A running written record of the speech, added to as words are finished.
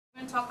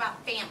to talk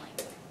about family.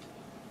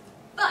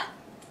 But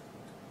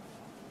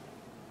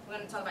we're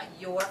going to talk about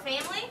your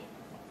family.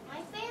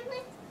 My family?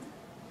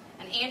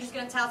 And Andrew's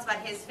going to tell us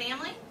about his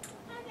family.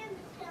 I'm going to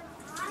tell.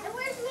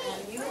 Where's me?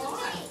 And you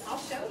are. I'll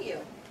show you.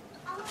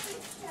 I don't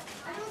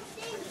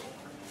see me.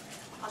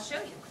 I'll show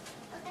you.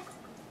 Okay.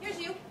 Here's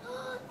you.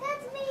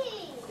 That's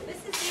me.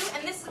 This is you,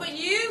 and this is what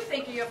you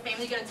think of your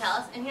family. You're going to tell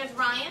us. And here's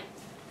Ryan,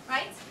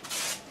 right?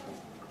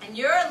 And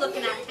you're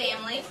looking at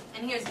family.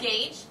 And here's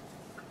Gage.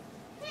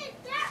 Hey,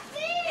 that's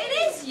me. It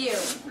is you.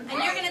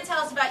 And you're going to tell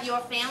us about your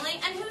family.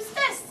 And who's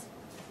this?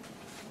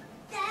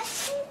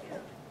 That's me.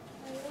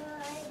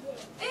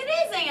 It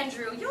is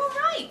Andrew. You're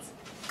right.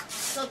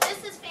 So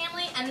this is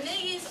family, and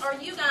these are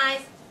you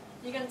guys.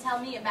 You're going to tell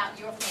me about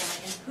your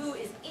family and who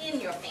is in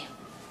your family.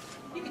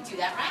 You can do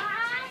that, right?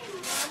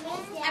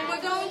 And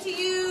we're going to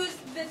use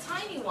the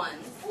tiny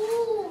ones.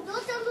 Ooh,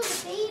 those are little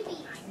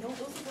babies. I know,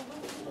 those are the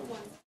little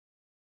ones.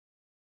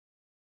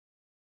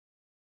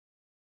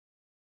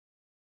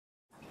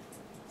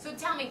 So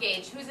tell me,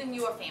 Gage, who's in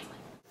your family?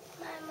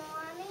 My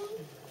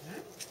mommy.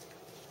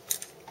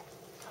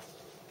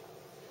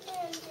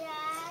 And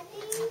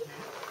daddy.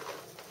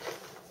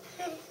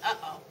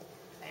 Uh-oh.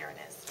 There it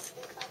is.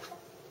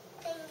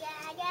 And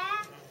GaGa.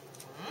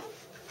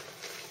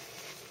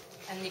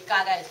 And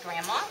GaGa is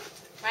grandma,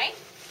 right?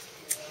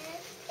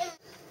 Yes. And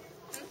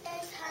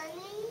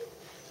honey.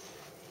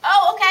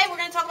 Oh, okay. We're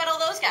going to talk about all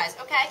those guys.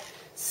 Okay.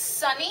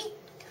 Sunny.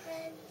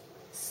 And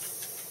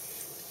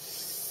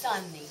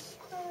Sunny.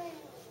 honey.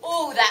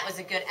 Oh, that was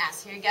a good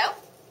S. Here you go.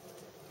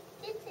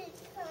 This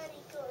is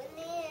honey going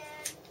in.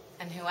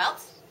 And who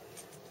else?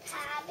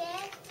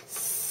 Sabbat.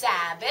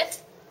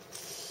 Sabbat.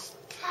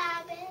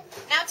 Sabbat.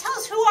 Now tell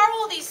us, who are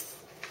all these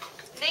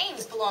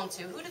names belong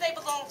to? Who do they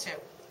belong to?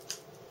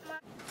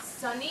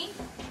 Sunny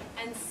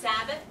and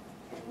Sabbath.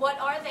 What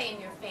are they in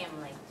your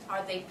family?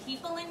 Are they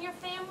people in your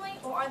family,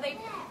 or are they?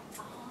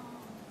 Oh.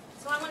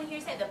 So I want to hear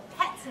you say the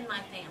pets in my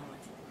family.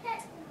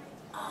 Pet.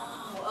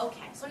 Oh,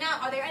 okay. So now,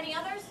 are there any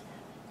others?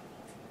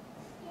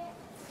 Yes.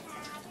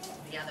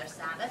 Sabbat. The other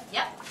Sabbath.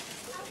 Yep. I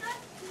got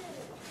two.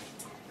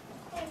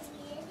 And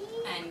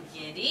Giddy. And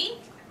Giddy.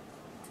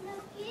 No,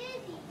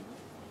 Giddy.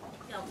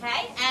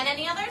 Okay. And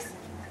any others?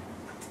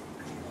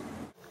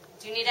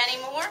 Do you need any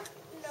more?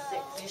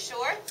 No. You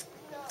sure?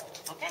 No.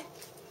 Okay.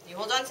 You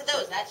hold on to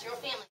those. That's your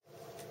family.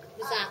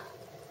 Who's that?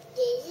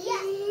 Giddy.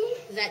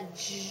 Is that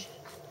Giddy.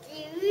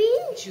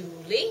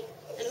 Julie?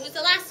 And who's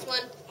the last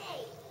one?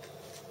 Hey.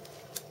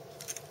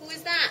 Who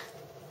is that?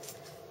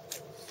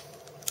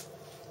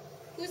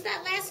 Who's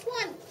that last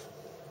one?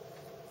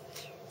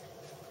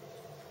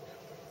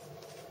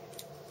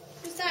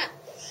 Who's that?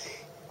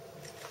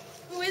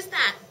 Who is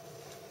that?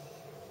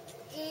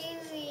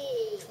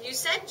 Giddy. You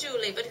said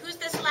Julie, but who's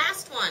this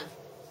last one?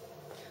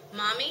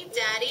 Mommy,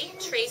 Daddy,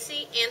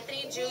 Tracy,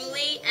 Anthony,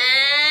 Julie,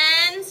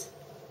 and...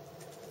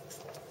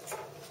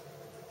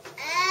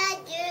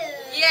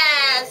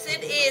 Yes,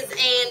 it is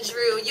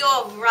Andrew.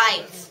 You're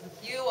right.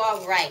 You are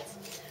right.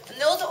 And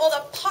those are all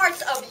the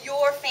parts of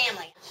your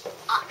family.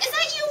 Is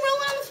that you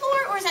rolling on the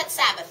floor, or is that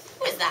Sabbath?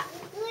 Who is that?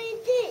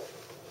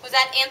 Was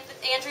that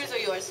Andrew's or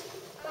yours?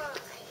 Oh.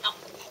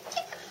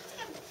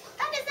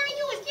 That is not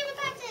yours. Give it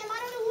back to him. I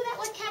don't know who that,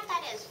 what cat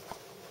that is.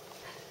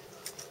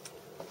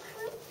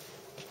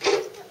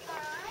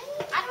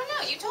 I don't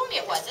know. You told me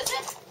it was, is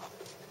it?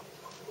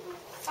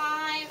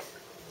 5.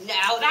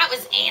 No, that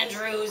was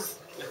Andrew's.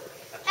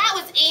 That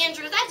was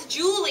Andrew. That's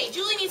Julie.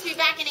 Julie needs to be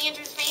back in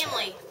Andrew's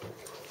family.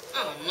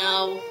 Oh,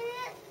 no.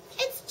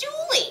 It's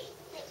Julie.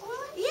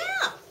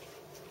 Yeah.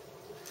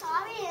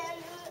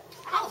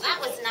 Oh, that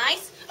was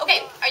nice.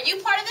 Okay, are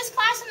you part of this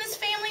class and this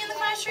family in the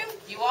classroom?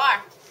 You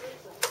are.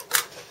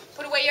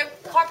 Put away your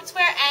carpet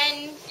square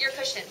and your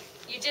cushion.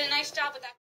 You did a nice job with that.